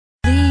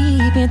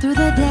Sleeping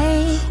through the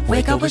day,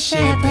 wake up with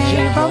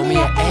champagne. Roll me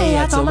an A,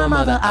 I told my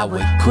mother I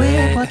would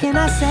quit. What can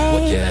I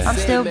say? I'm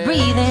still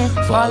breathing,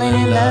 falling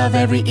in love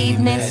every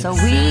evening. So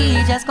we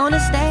just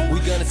gonna stay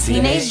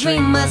teenage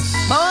dreamers,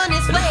 born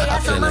this way. I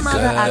told my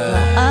mother I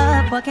grow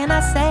up. What can I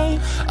say?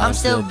 I'm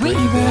still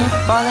breathing,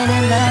 falling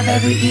in love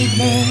every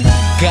evening.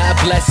 God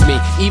bless me,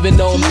 even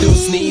though I'm through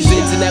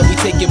sneezing. Tonight we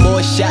taking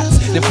more shots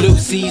than flu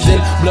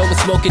season. Blowing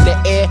smoke in the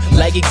air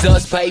like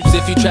exhaust pipes.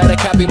 If you try to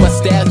copy my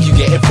style, you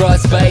getting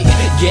frostbite.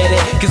 Get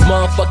it? Cause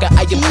motherfucker,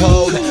 I am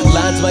cold.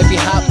 Lines might be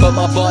hot, but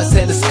my boss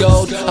had a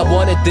scold. I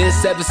wanted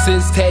this ever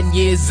since 10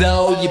 years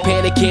old. You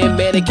panicking,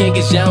 mannequin,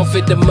 cause y'all don't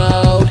fit the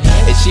mold.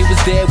 And she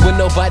was there when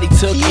nobody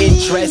took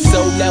interest.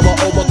 So now I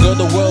owe my girl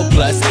the world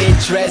plus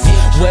interest.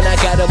 When I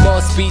got them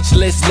all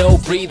speechless, no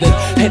breathing.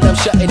 And I'm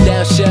shutting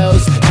down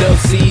shows, no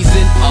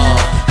season.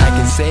 I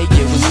can say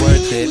it was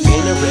worth it.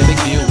 Panoramic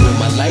view with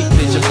my life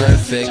picture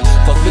perfect.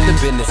 Fuck with the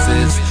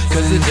businesses,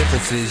 cause the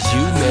difference is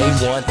you may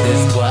want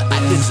this, but I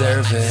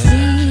deserve it.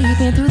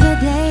 Sleeping through the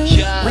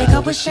day, wake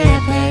up with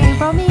champagne.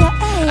 Roll me an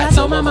A, I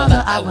told my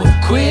mother I would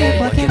quit.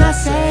 What can I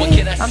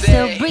say? I'm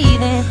still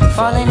breathing,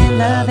 falling in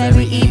love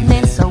every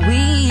evening. So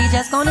we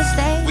just gonna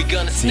stay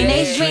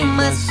teenage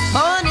dreamers,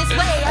 born this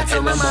way. I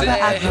told my mother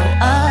I grow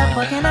up.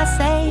 What can I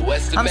say?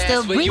 I'm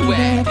still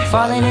breathing,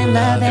 falling in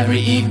love every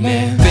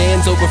evening.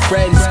 Fans over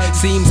friends,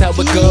 seems how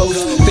it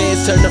goes.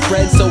 Fans turn to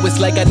friends, so it's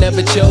like I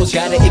never chose.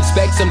 Gotta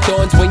expect some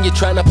thorns when you're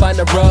trying to find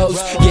a rose.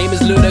 Game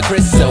is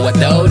ludicrous, so I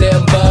throw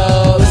them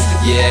bows.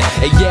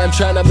 Yeah, and yeah, I'm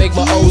trying to make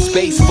my own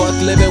space. Fuck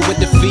living with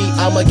defeat,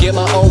 I'ma get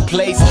my own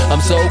place.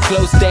 I'm so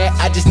close that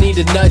I just need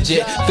to nudge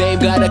it. Fame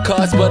got a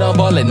cost, but I'm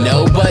ballin'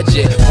 no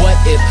budget. What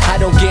if I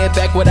don't get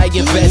back what I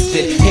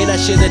invested? And I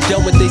should've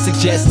done what they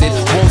suggested.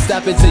 Won't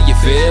stop until you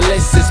feel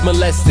it's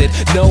molested.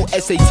 No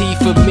SAT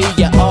for me,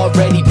 I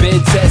already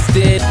been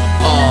tested.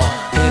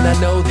 And I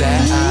know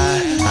that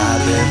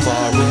I've been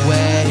far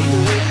away,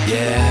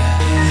 yeah.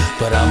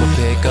 But I'ma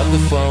pick up the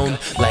phone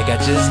like I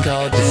just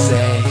called to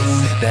say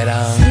that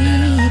I'm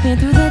sleeping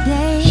through the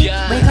day,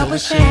 wake up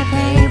with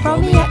champagne.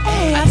 Roll me an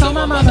A, I told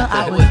my mother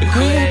I would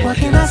quit. What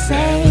can I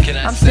say?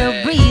 I'm still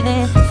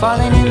breathing,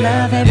 falling in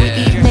love every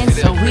evening.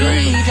 So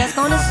we just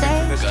gonna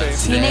stay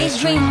teenage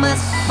dreamers,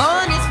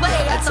 born this way.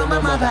 I told my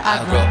mother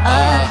I grow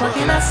up. What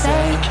can I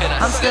say?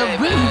 I'm still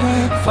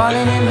breathing,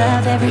 falling in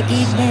love every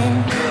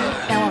evening.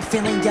 Now I'm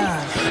feeling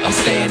young, I'm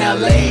staying out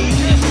late.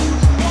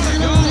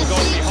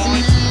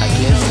 I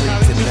can't sleep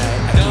tonight,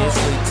 I can't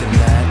sleep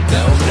tonight,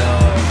 no, no.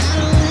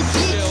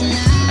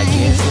 I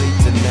can't sleep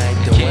tonight,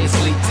 don't wanna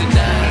sleep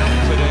tonight.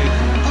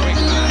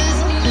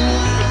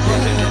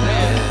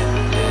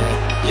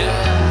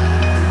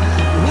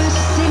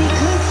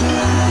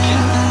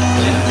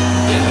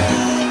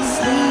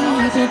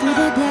 Sleeping through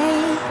the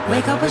day,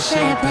 wake up with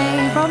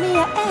champagne. Roll me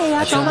an A,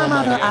 I told my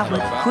mother I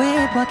would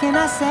quit. What can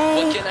I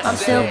say? I'm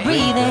still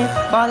breathing,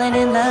 falling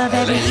in love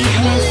every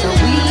evening. So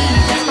we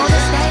just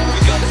gonna stay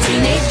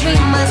teenage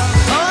dreamers,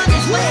 born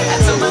this way. I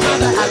told my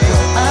mother I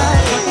grow up.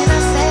 What can I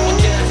say?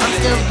 I'm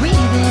still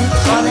breathing,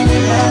 falling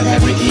in love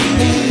every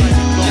evening.